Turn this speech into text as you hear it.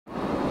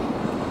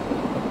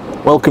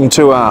Welcome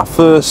to our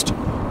first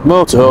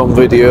motorhome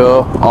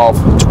video of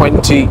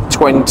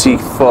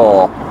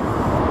 2024,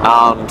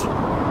 and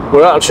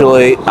we're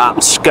actually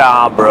at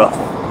Scarborough,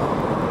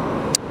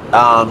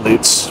 and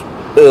it's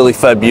early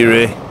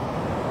February,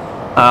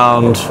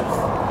 and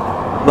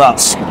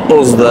that's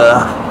us there,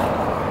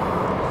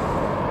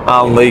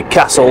 and the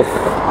castle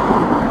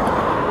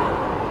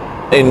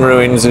in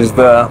ruins is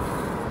there.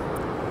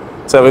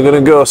 So we're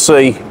going to go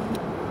see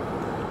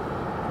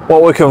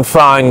what we can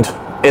find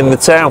in the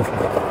town.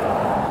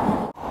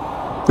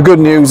 The good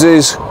news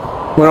is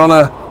we're on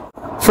a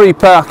free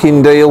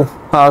parking deal,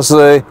 as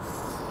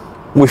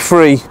we're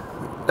free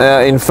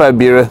in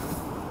February.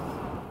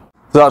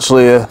 There's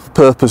actually a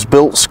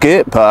purpose-built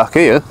skate park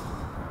here,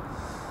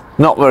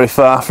 not very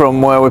far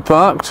from where we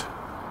parked.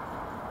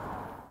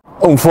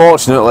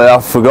 Unfortunately,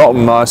 I've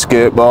forgotten my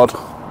skateboard.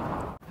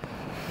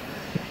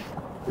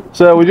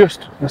 So we're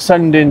just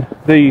ascending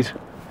these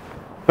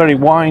very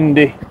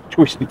windy,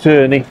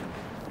 twisty-turny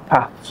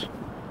paths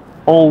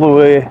all the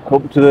way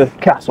up to the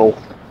castle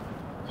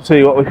to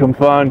see what we can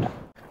find.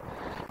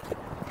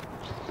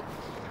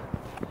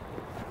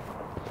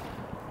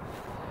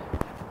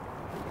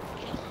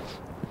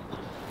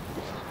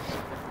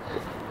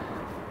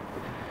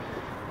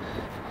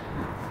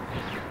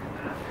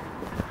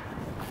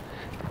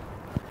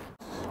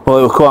 Well,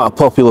 it was quite a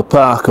popular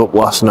park up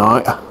last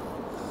night.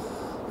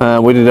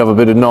 We did have a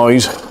bit of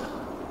noise.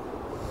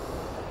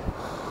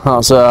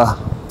 That's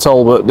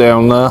Talbot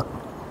down there,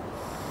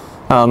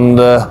 and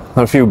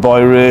a few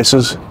boy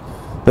racers.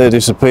 They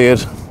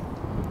disappeared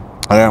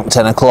around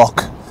 10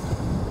 o'clock,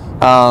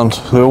 and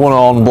there was one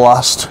on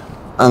blast,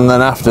 and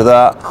then after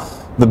that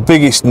the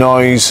biggest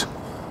noise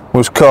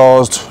was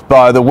caused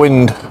by the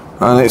wind,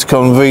 and it's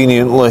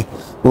conveniently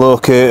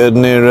located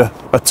near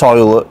a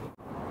toilet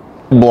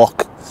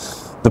block.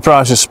 The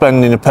price of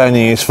spending a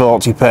penny is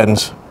 40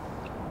 pence.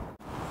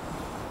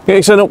 Get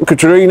you set up,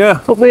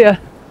 Katrina. Up here.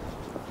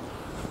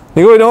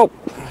 You going up?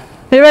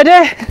 You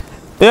ready?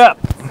 Yeah.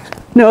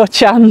 No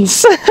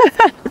chance.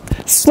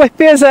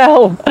 Slippy as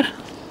hell.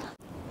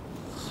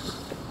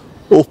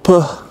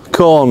 Upper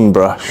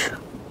Cornbrash.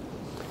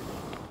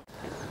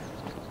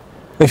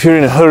 If you're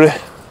in a hurry,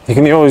 you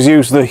can always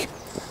use the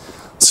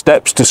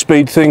steps to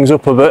speed things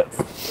up a bit.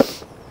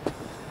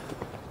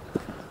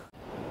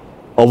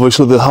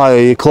 Obviously, the higher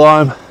you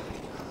climb,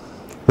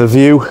 the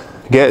view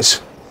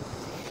gets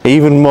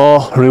even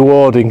more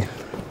rewarding.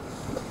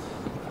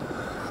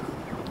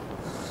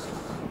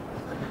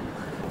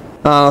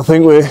 And I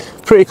think we're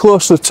pretty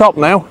close to the top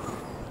now.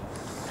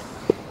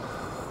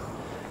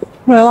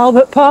 Well,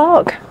 Albert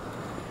Park.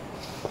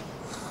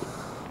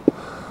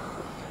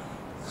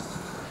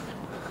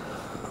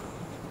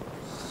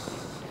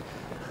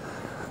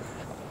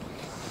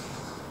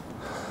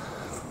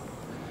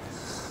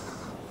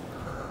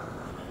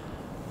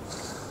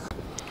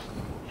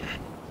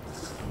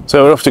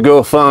 So we have to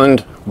go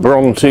find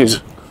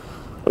Bronte's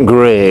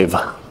grave.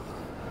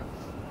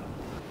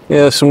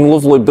 Yeah, some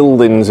lovely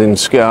buildings in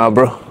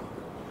Scarborough.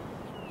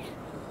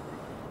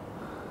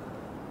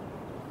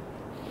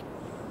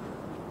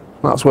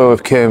 That's where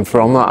we've came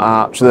from, that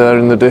arch there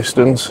in the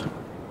distance.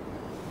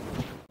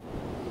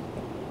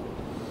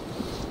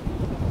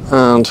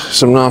 And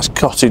some nice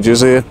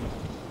cottages here.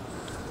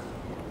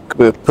 Could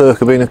be a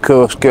perk of being a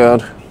coast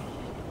guard.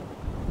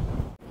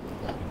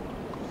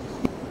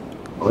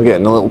 We're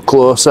getting a little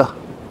closer.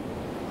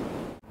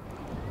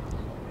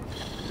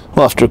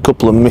 Well, after a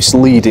couple of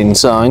misleading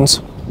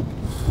signs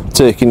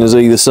taking us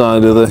either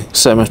side of the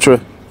cemetery,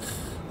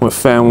 we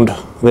found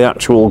the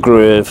actual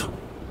grave,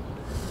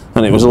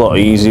 and it was a lot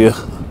easier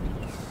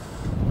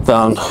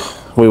than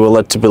we were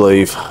led to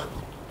believe.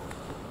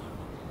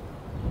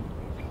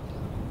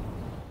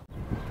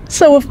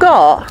 So we've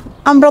got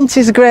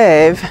Bronte's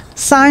grave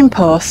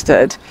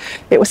signposted.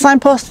 It was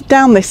signposted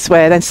down this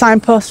way, then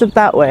signposted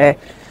that way.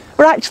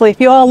 But actually, if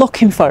you are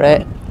looking for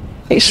it,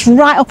 it's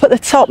right up at the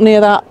top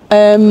near that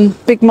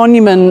big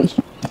monument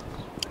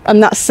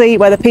and that seat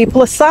where the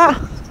people are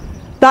sat.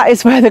 That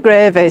is where the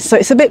grave is. So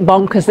it's a bit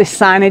bonkers, this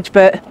signage,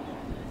 but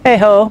hey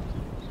ho.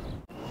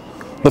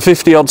 The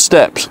 50 odd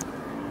steps.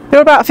 There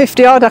were about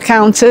 50 odd, I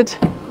counted.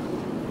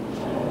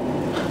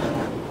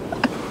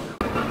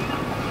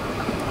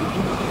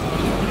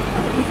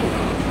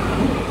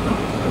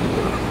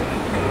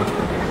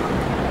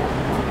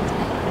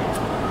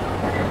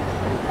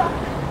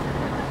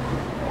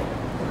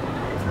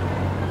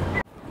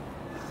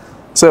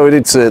 So we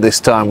did say this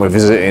time we're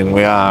visiting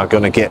we are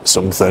going to get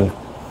something.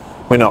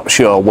 We're not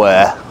sure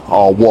where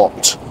or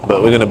what,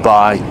 but we're going to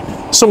buy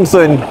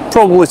something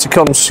probably to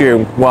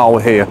consume while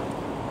we're here.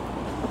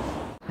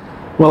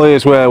 Well,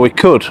 here's where we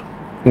could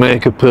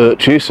make a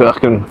purchase. I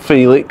can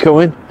feel it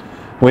coming.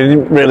 We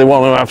didn't really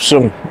want to have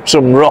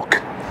some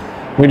rock.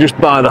 We just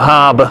buy the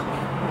harbour.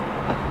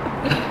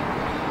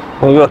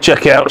 We'll go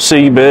check out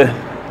Seabay.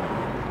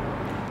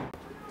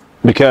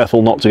 Be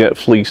careful not to get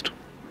fleeced.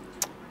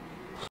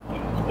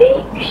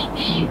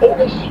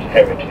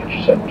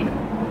 Heritage Centre.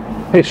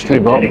 History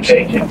box.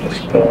 Dedicated to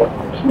sport.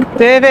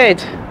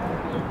 David.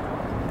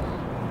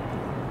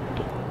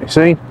 You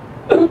see?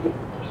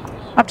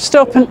 I've just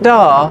opened the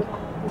door.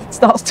 It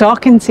starts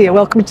talking to you.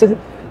 Welcome to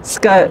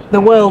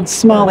the world's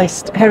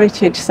smallest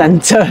heritage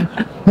centre.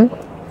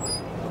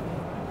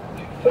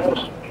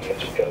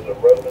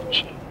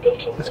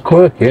 It's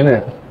quirky, isn't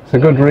it? It's a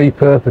good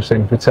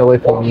repurposing for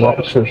telephone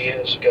boxes.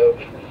 Years ago,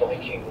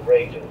 Viking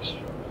raiders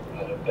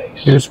had a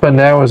base. You spend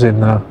hours in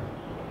there.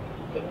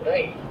 The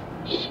name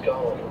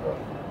Scarborough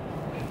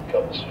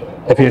comes from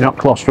If you're not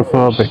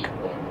claustrophobic.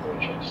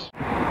 languages.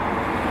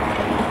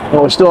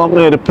 Well, we still haven't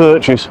made a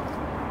purchase.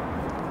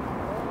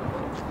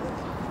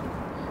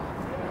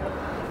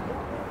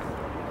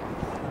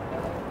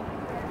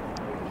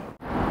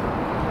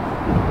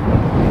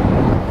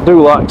 I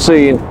do like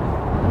seeing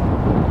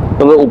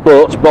the little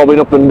boats bobbing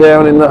up and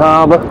down in the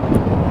harbour.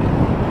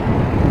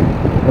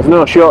 There's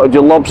no shortage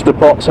of lobster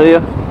pots here.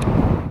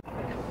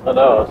 I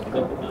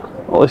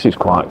know. Well, this is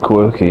quite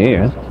quirky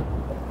here.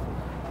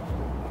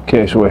 In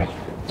case we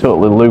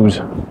totally lose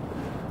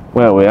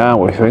where we are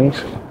with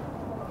things.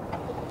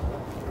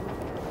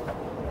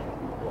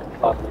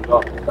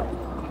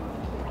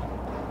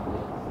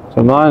 It's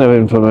a mine of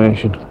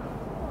information.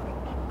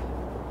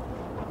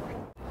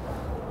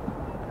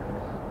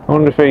 I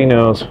wonder if he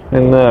knows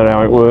in there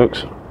how it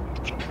works.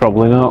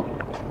 Probably not.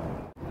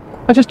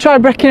 I just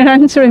tried breaking and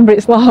entering, but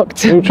it's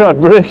locked. You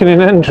tried breaking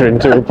and entering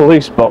to a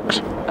police box.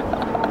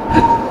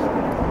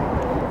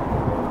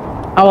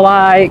 I was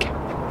like,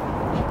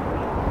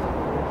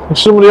 Is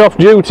somebody off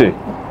duty?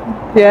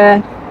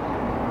 yeah,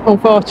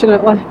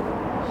 unfortunately.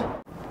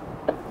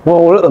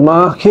 Well, we're at the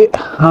market,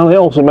 and he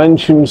also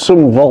mentioned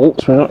some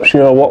vaults. We're not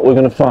sure what we're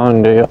going to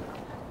find here.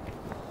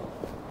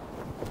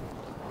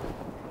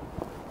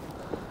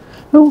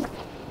 Oh,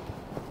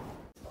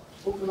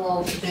 Something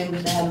all to do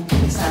with them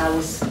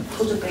sounds.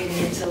 Could have been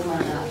here till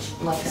March,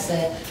 like I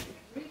say.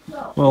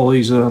 Well,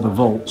 these are the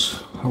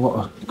vaults. A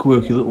lot of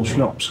quirky little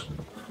shops,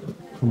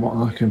 from what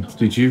I can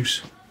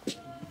deduce.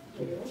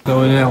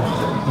 Going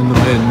out in the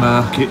main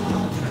market.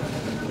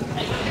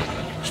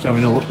 Just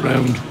having a look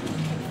round.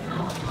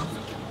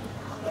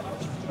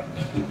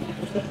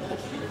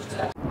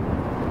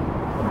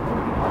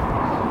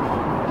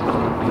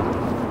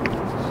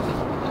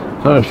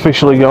 They're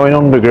officially going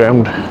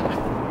underground.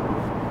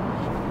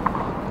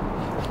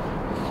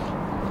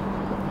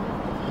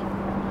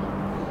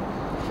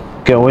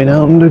 Going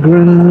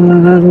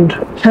underground.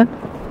 huh?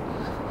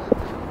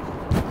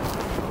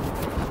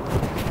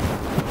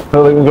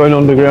 I think we're going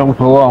underground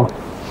for long.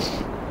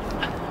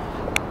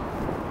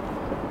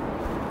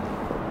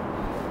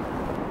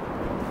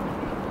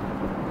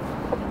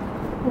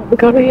 What we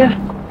got here?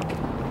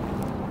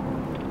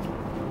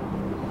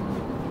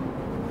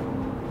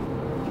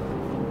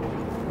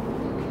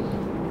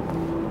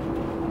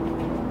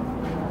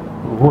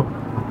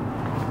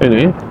 In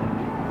here.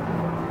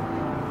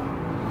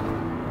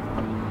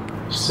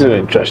 It's an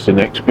interesting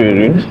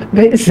experience.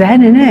 Bit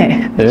zen,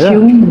 innit?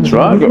 Yeah, that's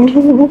right.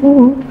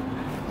 Good.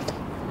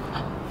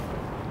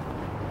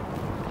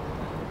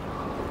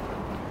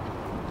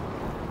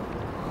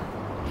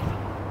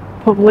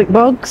 Public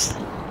bogs.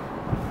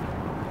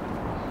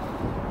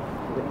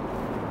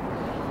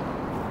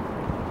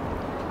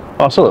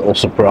 That's a little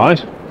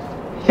surprise.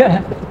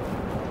 Yeah.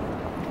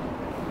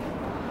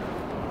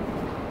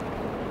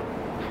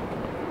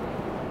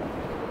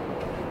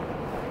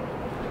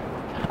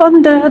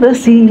 Under the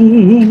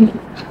sea.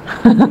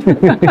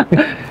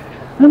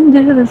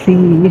 Under the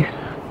sea.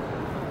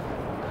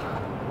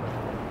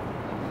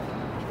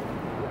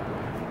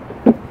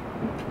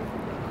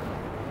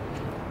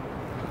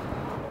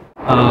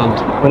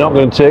 And we're not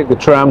going to take the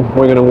tram,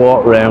 we're going to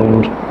walk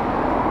round.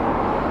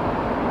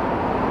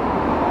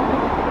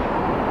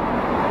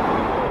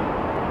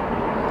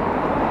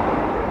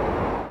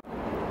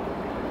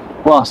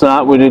 Last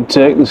night we did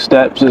take the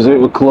steps as it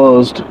were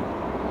closed,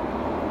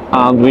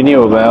 and we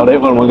knew about it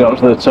when we got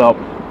to the top.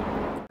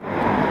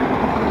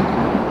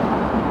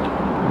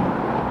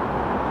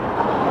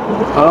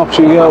 And off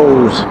she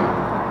goes.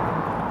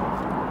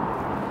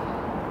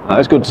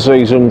 It's good to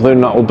see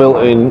something that was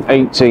built in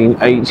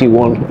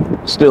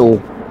 1881 still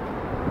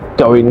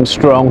going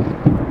strong,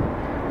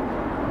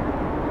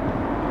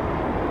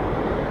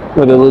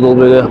 with a little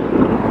bit of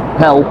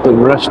help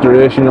and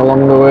restoration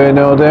along the way,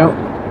 no doubt.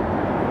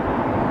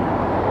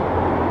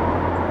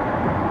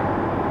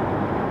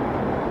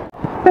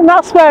 I think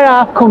that's where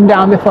I've come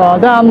down before,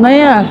 down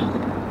there.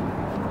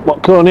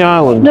 What, Coney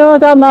Island? No,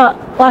 down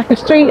that, like a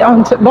street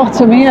on the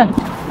bottom here.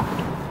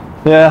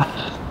 Yeah.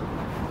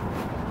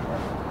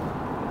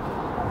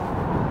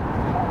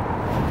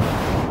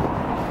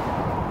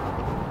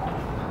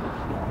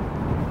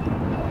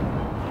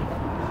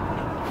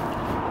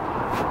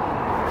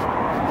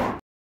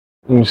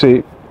 You can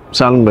see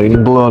sand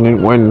being blown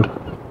in wind.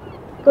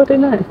 Good,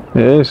 isn't it?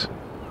 It is.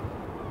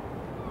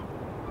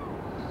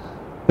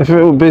 If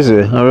it were busy,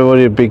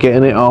 everybody would be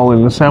getting it all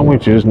in the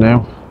sandwiches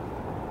now.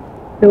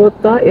 It would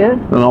that, yeah.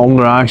 And on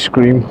their ice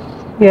cream.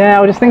 Yeah,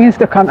 I was just thinking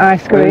stuck on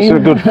ice cream. It's a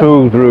good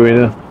food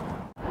ruiner.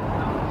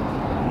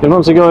 You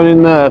want to go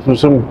in there for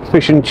some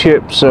fish and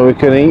chips so we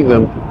can eat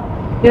them?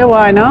 Yeah,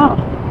 why not?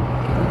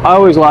 I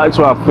always like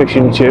to have fish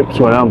and chips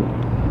when I'm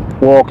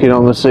walking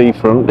on the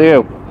seafront, do you?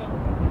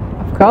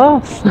 Of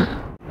course.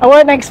 I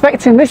weren't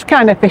expecting this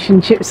kind of fish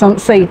and chips on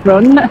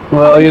seafront.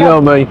 Well, you know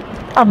me.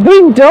 I've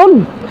been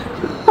done.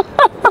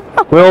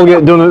 We all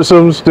get done at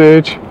some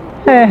stage.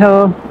 Hey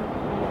ho.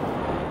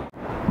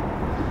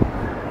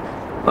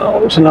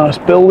 Oh, it's a nice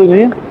building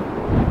here.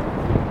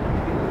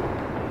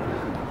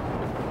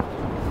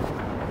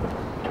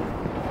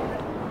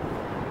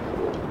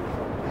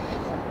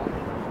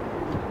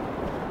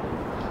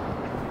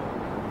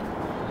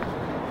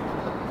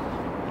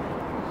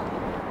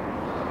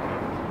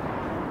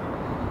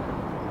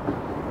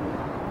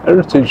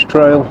 Heritage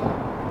Trail.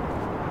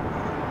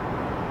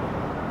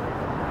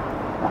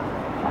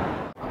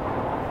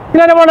 You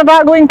know the one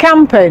about going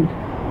camping?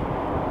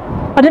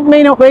 I didn't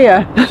mean up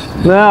here.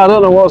 No, I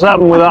don't know what's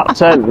happened with that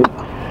tent.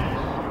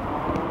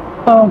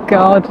 Oh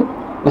God.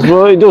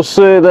 Well, it does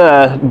say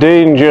there,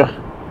 danger.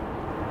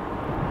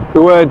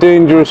 Beware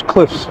dangerous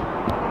cliffs.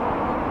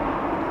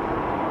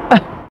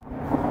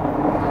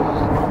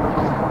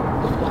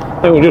 I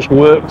think we just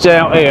worked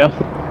out here.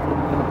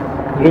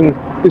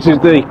 This is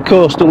the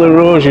coastal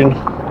erosion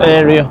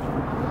area.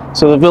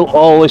 So they've built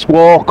all this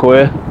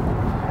walkway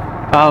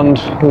and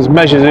there's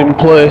measures in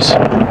place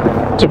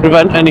to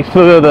prevent any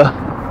further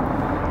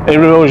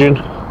erosion.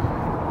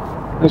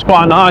 It's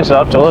quite nice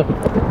actually.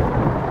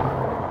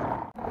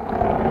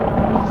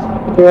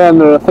 Yeah, and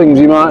there are things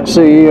you might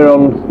see here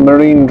on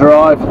Marine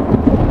Drive.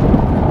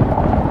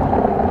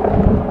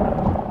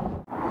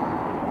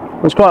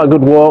 It's quite a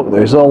good walk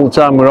this, all the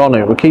time we're on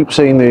it. We keep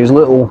seeing these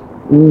little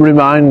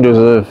reminders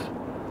of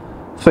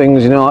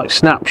things, you know, like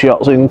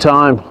snapshots in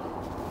time.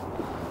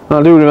 And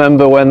I do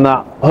remember when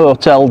that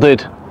hotel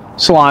did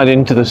slide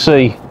into the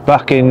sea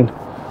back in,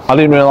 I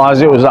didn't realise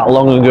it was that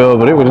long ago,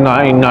 but it was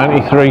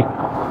 1993.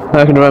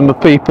 I can remember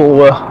people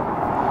were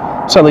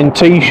selling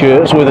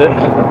t-shirts with it,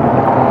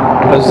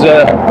 as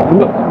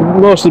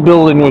most of the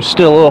building was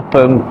still up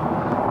and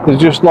it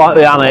was just like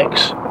the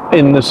annex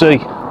in the sea.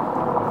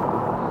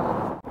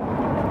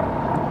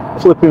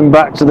 Flipping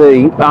back to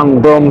the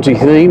Anne Bronte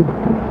theme,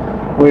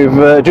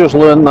 we've just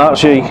learnt that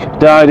she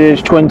died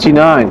aged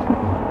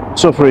 29,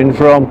 suffering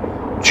from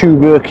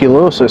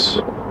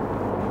tuberculosis.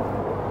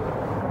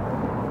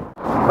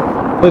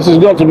 This has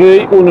got to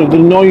be one of the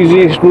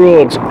noisiest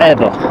roads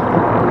ever.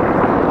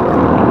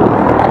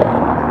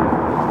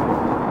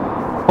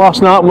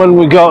 Last night when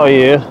we got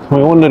here,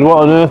 we wondered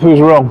what on earth was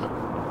wrong.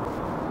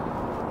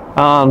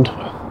 And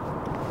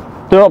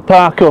don't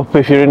park up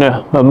if you're in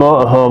a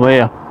motorhome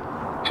here.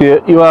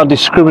 You are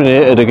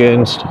discriminated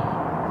against.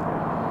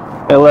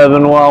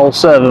 11 while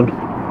 7,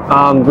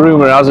 and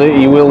rumour has it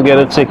you will get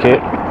a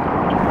ticket.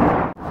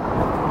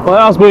 Well,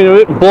 it has been a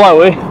bit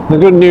blowy. The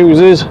good news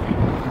is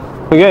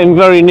we're getting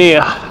very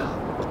near,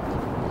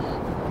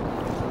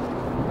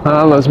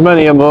 and there's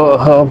many a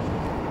motorhome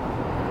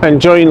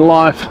enjoying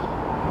life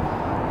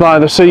by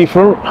the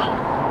seafront.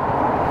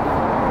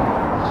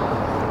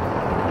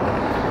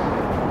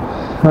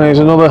 There's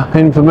another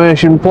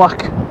information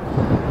plaque.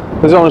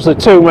 There's honestly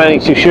too many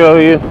to show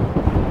you.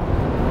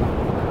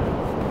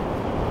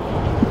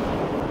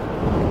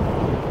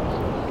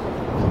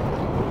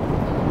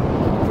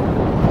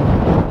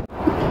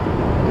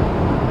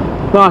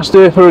 Nice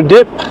day for a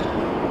dip.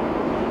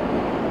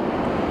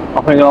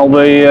 I think I'll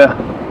be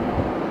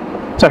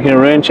taking a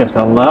rain check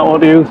on that. What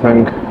do you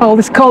think? Oh,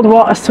 this cold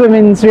water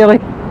swimming's really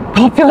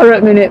popular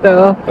at the minute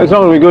though. It's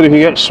not going to be good if you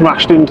get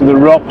smashed into the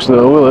rocks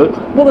though, will it?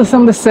 Well, there's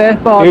some of the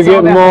surfboards. You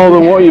get more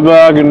than what you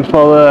bargained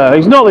for there.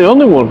 He's not the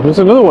only one, there's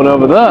another one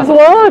over there. There's a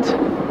load.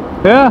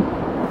 Yeah.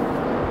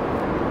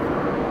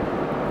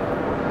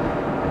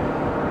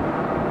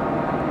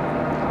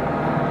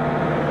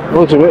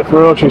 Looks a bit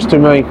ferocious to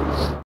me.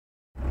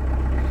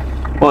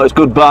 Well, it's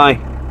goodbye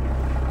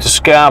to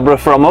Scarborough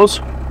from us,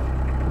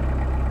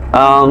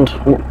 and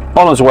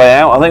on his way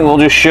out I think we'll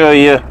just show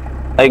you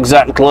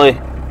exactly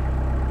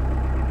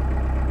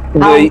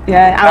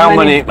how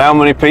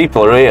many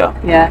people are here.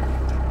 Yeah.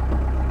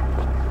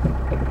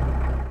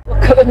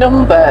 Look at the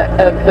number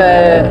of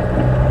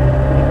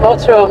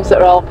motorhomes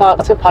that are all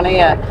parked up on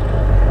here.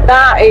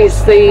 That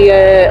is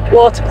the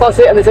water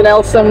closet, and there's an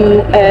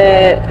Elsom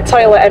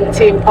toilet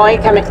emptying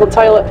point, chemical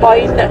toilet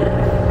point.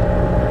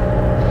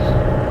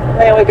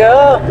 There we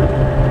go.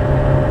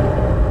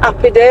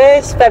 Happy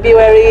days,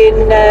 February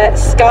in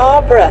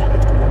Scarborough.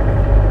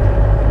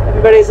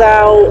 Everybody's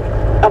out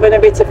having a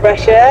bit of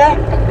fresh air,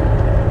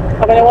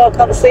 having a walk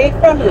on the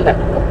seafront.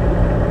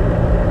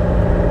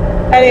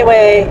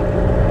 Anyway,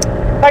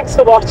 thanks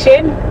for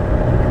watching.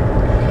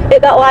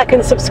 Hit that like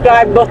and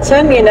subscribe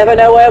button, you never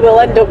know where we'll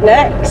end up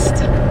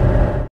next.